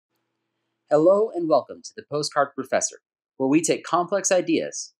Hello and welcome to the Postcard Professor, where we take complex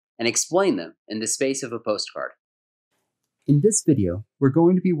ideas and explain them in the space of a postcard. In this video, we're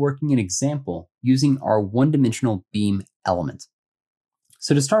going to be working an example using our one-dimensional beam element.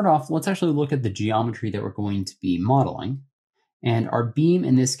 So to start off, let's actually look at the geometry that we're going to be modeling. And our beam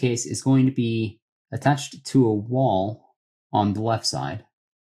in this case is going to be attached to a wall on the left side,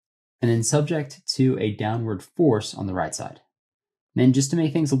 and then subject to a downward force on the right side. Then just to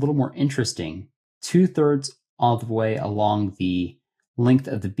make things a little more interesting, 2/3 of the way along the length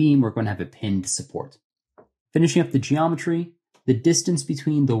of the beam, we're going to have a pinned support. Finishing up the geometry, the distance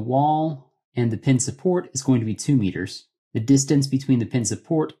between the wall and the pinned support is going to be 2 meters. The distance between the pinned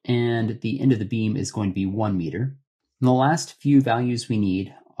support and the end of the beam is going to be 1 meter. And the last few values we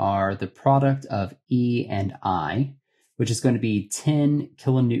need are the product of E and I, which is going to be 10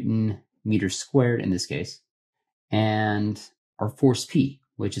 kilonewton meters squared in this case, and our force P,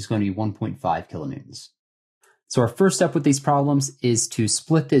 which is going to be 1.5 kilonewtons. So our first step with these problems is to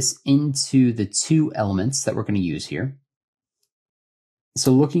split this into the two elements that we're going to use here.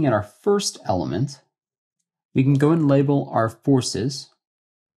 So looking at our first element, we can go and label our forces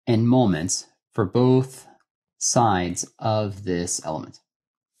and moments for both sides of this element.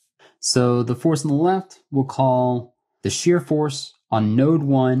 So the force on the left we'll call the shear force on node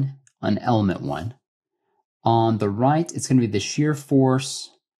 1 on element 1. On the right, it's going to be the shear force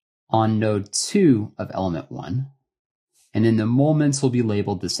on node 2 of element 1. And then the moments will be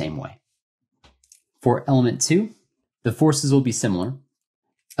labeled the same way. For element 2, the forces will be similar.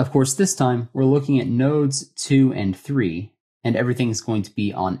 Of course, this time we're looking at nodes 2 and 3, and everything is going to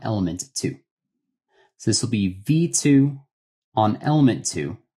be on element 2. So this will be V2 on element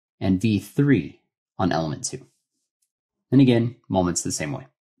 2 and V3 on element 2. And again, moments the same way.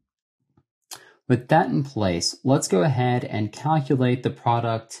 With that in place, let's go ahead and calculate the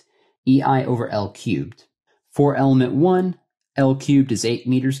product EI over L cubed. For element 1, L cubed is 8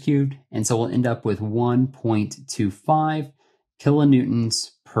 meters cubed, and so we'll end up with 1.25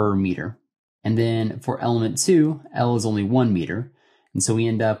 kilonewtons per meter. And then for element 2, L is only 1 meter, and so we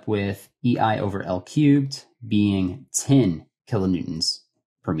end up with EI over L cubed being 10 kilonewtons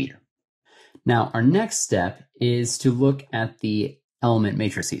per meter. Now, our next step is to look at the element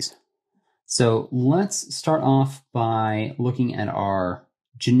matrices. So let's start off by looking at our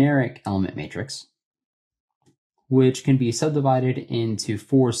generic element matrix, which can be subdivided into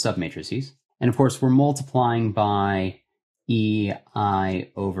 4 submatrices. And of course, we're multiplying by EI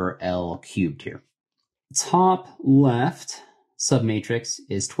over L cubed here. Top left submatrix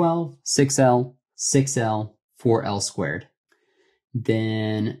is 12, 6L, 6L, 4L squared.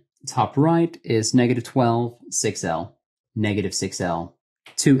 Then top right is -12, 6L, -6L,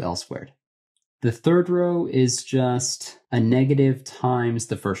 2L squared. The third row is just a negative times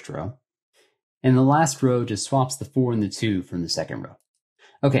the first row. And the last row just swaps the 4 and the 2 from the second row.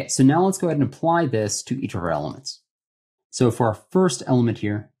 Okay, so now let's go ahead and apply this to each of our elements. So for our first element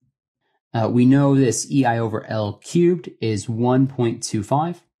here, we know this EI over L cubed is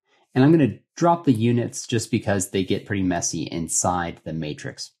 1.25. And I'm going to drop the units just because they get pretty messy inside the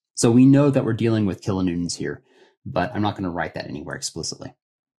matrix. So we know that we're dealing with kilonewtons here, but I'm not going to write that anywhere explicitly.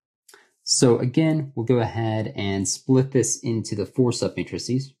 So again, we'll go ahead and split this into the 4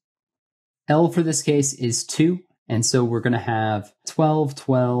 submatrices. L for this case is 2, and so we're going to have 12,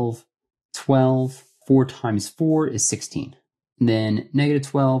 12, 12, 4 times 4 is 16. And then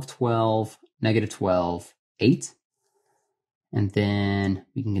 -12, 12, -12, 8. And then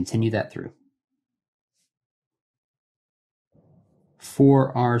we can continue that through.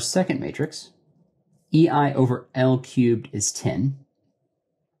 For our second matrix, EI over L cubed is 10.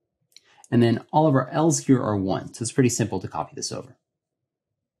 And then all of our L's here are 1, so it's pretty simple to copy this over.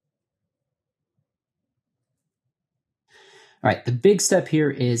 All right, the big step here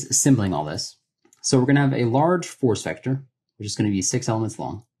is assembling all this. So we're going to have a large force vector, which is going to be 6 elements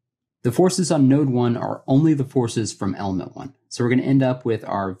long. The forces on node 1 are only the forces from element 1. So we're going to end up with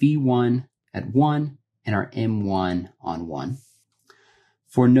our V1 at 1 and our M1 on 1.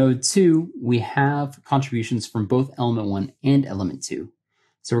 For node 2, we have contributions from both element 1 and element 2.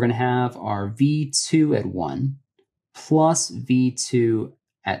 So we're going to have our V2 at 1 plus V2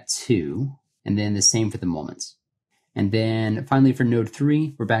 at 2, and then the same for the moments. And then finally for node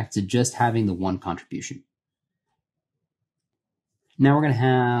 3, we're back to just having the 1 contribution. Now we're going to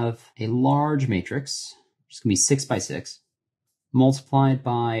have a large matrix, which is going to be 6 by 6, multiplied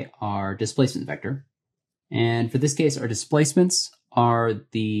by our displacement vector. And for this case, our displacements are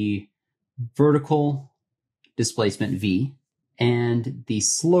the vertical displacement V, and the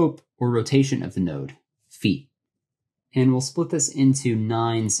slope or rotation of the node, phi. And we'll split this into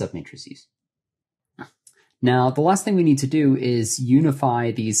 9 submatrices. Now, the last thing we need to do is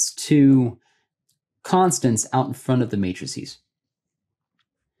unify these two constants out in front of the matrices.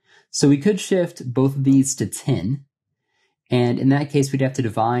 So we could shift both of these to 10, and in that case, we'd have to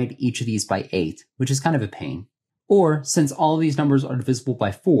divide each of these by 8, which is kind of a pain. Or, since all of these numbers are divisible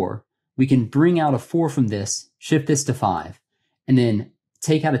by 4, we can bring out a 4 from this, shift this to 5, and then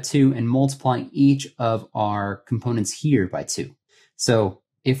take out a 2 and multiply each of our components here by 2. So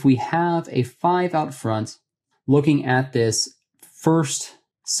if we have a 5 out front, looking at this first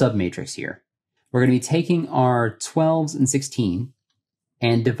submatrix here, we're going to be taking our 12s and 16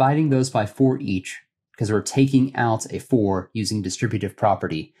 and dividing those by 4 each, because we're taking out a 4 using distributive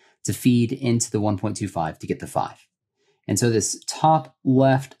property to feed into the 1.25 to get the 5. And so this top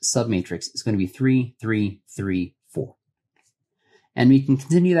left submatrix is going to be 3, 3, 3, 4. And we can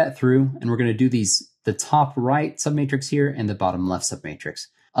continue that through, and we're going to do the top right submatrix here and the bottom left submatrix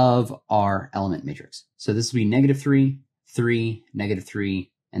of our element matrix. So this will be -3, 3,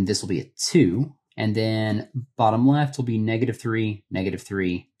 -3, and this will be a 2. And then bottom left will be -3,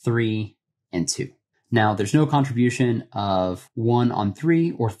 -3, 3, and 2. Now, there's no contribution of 1 on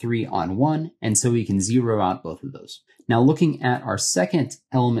 3 or 3 on 1, and so we can zero out both of those. Now, looking at our second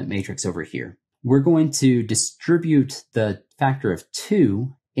element matrix over here, we're going to distribute the factor of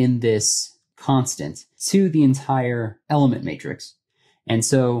 2 in this constant to the entire element matrix. And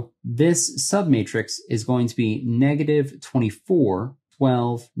so this submatrix is going to be -24,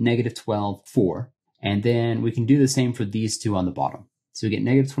 12, -12, 4. And then we can do the same for these two on the bottom. So we get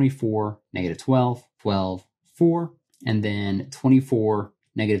 -24, -12, 12, 4, and then 24,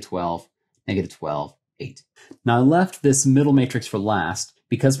 -12, -12, 8. Now I left this middle matrix for last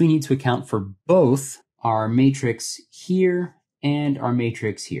because we need to account for both our matrix here and our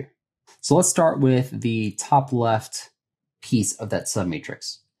matrix here. So let's start with the top left piece of that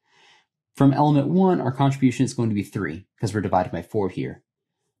submatrix. From element 1, our contribution is going to be 3 because we're divided by 4 here.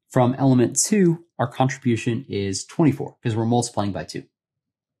 From element 2, our contribution is 24 because we're multiplying by 2.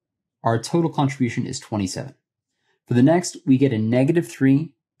 Our total contribution is 27. For the next, we get a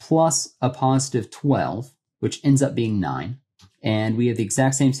 -3 plus a +12, which ends up being 9. And we have the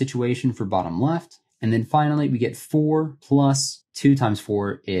exact same situation for bottom left. And then finally, we get 4 plus 2 times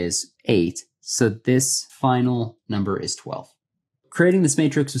 4 is 8. So this final number is 12. Creating this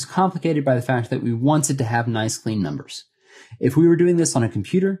matrix was complicated by the fact that we wanted to have nice, clean numbers. If we were doing this on a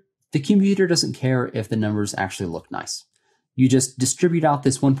computer, the computer doesn't care if the numbers actually look nice. You just distribute out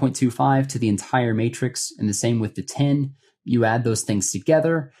this 1.25 to the entire matrix, and the same with the 10. You add those things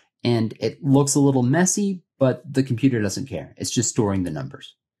together, and it looks a little messy, but the computer doesn't care. It's just storing the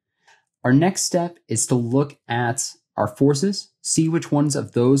numbers. Our next step is to look at our forces, see which ones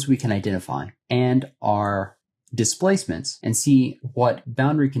of those we can identify, and our displacements, and see what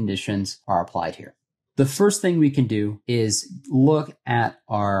boundary conditions are applied here. The first thing we can do is look at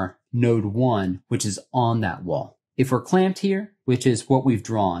our node 1, which is on that wall. If we're clamped here, which is what we've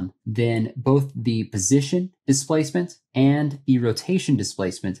drawn, then both the position displacement and the rotation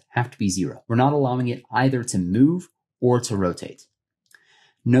displacement have to be 0. We're not allowing it either to move or to rotate.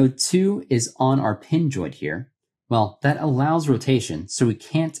 Node 2 is on our pin joint here. Well, that allows rotation, so we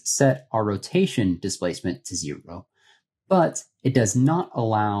can't set our rotation displacement to 0, but it does not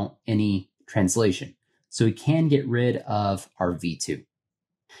allow any translation. So we can get rid of our V2.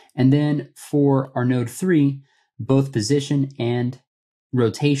 And then for our node 3, both position and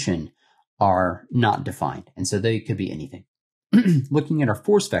rotation are not defined, and so they could be anything. Looking at our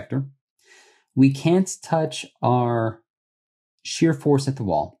force vector, we can't touch our shear force at the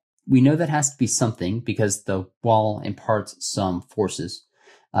wall. We know that has to be something because the wall imparts some forces,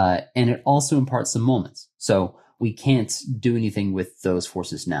 and it also imparts some moments. So we can't do anything with those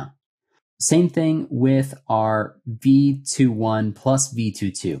forces now. Same thing with our V21 plus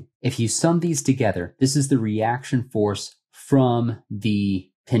V22. If you sum these together, this is the reaction force from the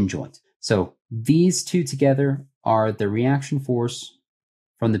pin joint. So these two together are the reaction force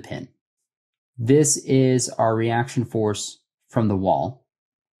from the pin. This is our reaction force from the wall,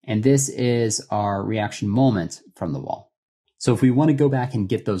 and this is our reaction moment from the wall. So if we want to go back and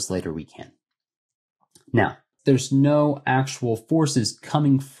get those later, we can. Now, there's no actual forces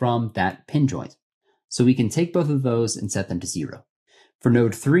coming from that pin joint. So we can take both of those and set them to 0. For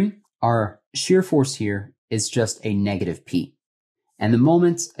node 3, our shear force here is just a negative P. And the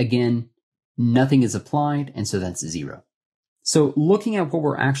moment, again, nothing is applied, and so that's 0. So looking at what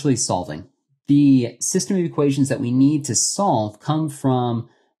we're actually solving, the system of equations that we need to solve come from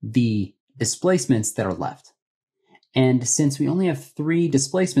the displacements that are left. And since we only have 3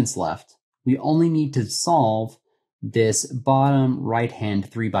 displacements left, we only need to solve this bottom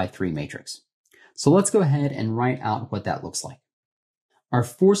right-hand 3 by 3 matrix. So let's go ahead and write out what that looks like. Our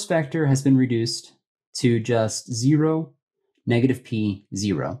force vector has been reduced to just 0, negative p,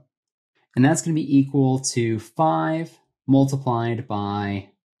 0. And that's going to be equal to 5 multiplied by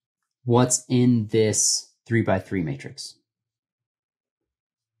what's in this 3 by 3 matrix.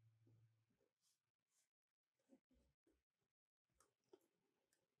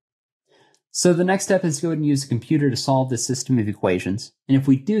 So the next step is to go ahead and use a computer to solve this system of equations. And if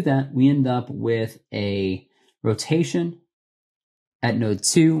we do that, we end up with a rotation at node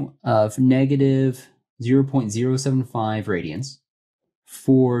 2 of negative 0.075 radians.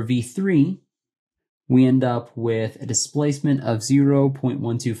 For V3, we end up with a displacement of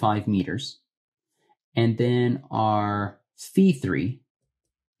 0.125 meters. And then our phi3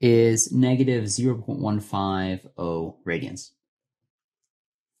 is negative 0.150 radians.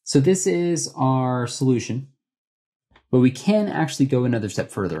 So this is our solution, but we can actually go another step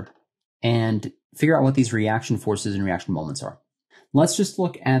further and figure out what these reaction forces and reaction moments are. Let's just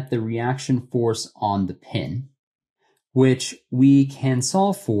look at the reaction force on the pin, which we can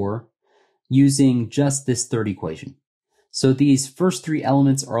solve for using just this third equation. So these first 3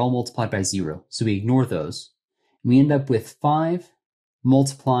 elements are all multiplied by 0, so we ignore those. We end up with 5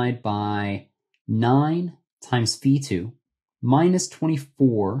 multiplied by 9 times phi2 minus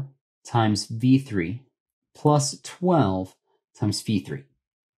 24 times v3 plus 12 times phi3.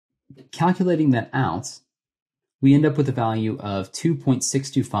 Calculating that out, we end up with a value of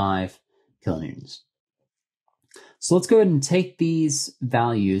 2.625 kilonewtons. So let's go ahead and take these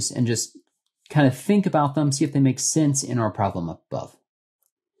values and just kind of think about them, see if they make sense in our problem up above.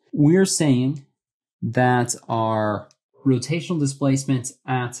 We're saying that our rotational displacement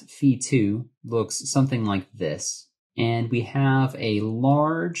at phi2 looks something like this. And we have a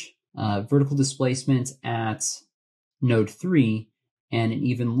large vertical displacement at node 3 and an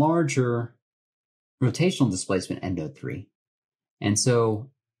even larger rotational displacement at node 3. And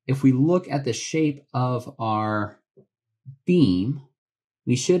so if we look at the shape of our beam,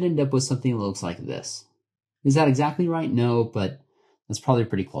 we should end up with something that looks like this. Is that exactly right? No, but that's probably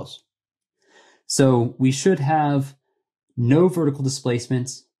pretty close. So we should have no vertical displacement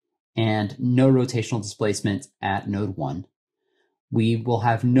and no rotational displacement at node 1. We will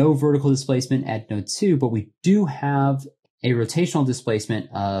have no vertical displacement at node 2, but we do have a rotational displacement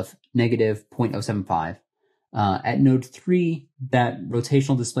of negative 0.075. At node 3, that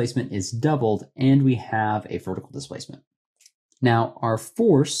rotational displacement is doubled, and we have a vertical displacement. Now, our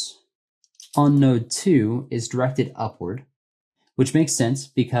force on node 2 is directed upward, which makes sense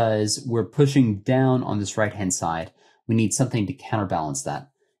because we're pushing down on this right-hand side. We need something to counterbalance that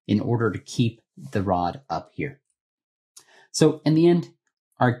in order to keep the rod up here. So in the end,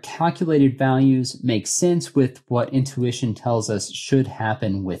 our calculated values make sense with what intuition tells us should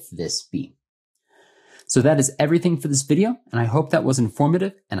happen with this beam. So that is everything for this video, and I hope that was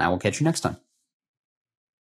informative, and I will catch you next time.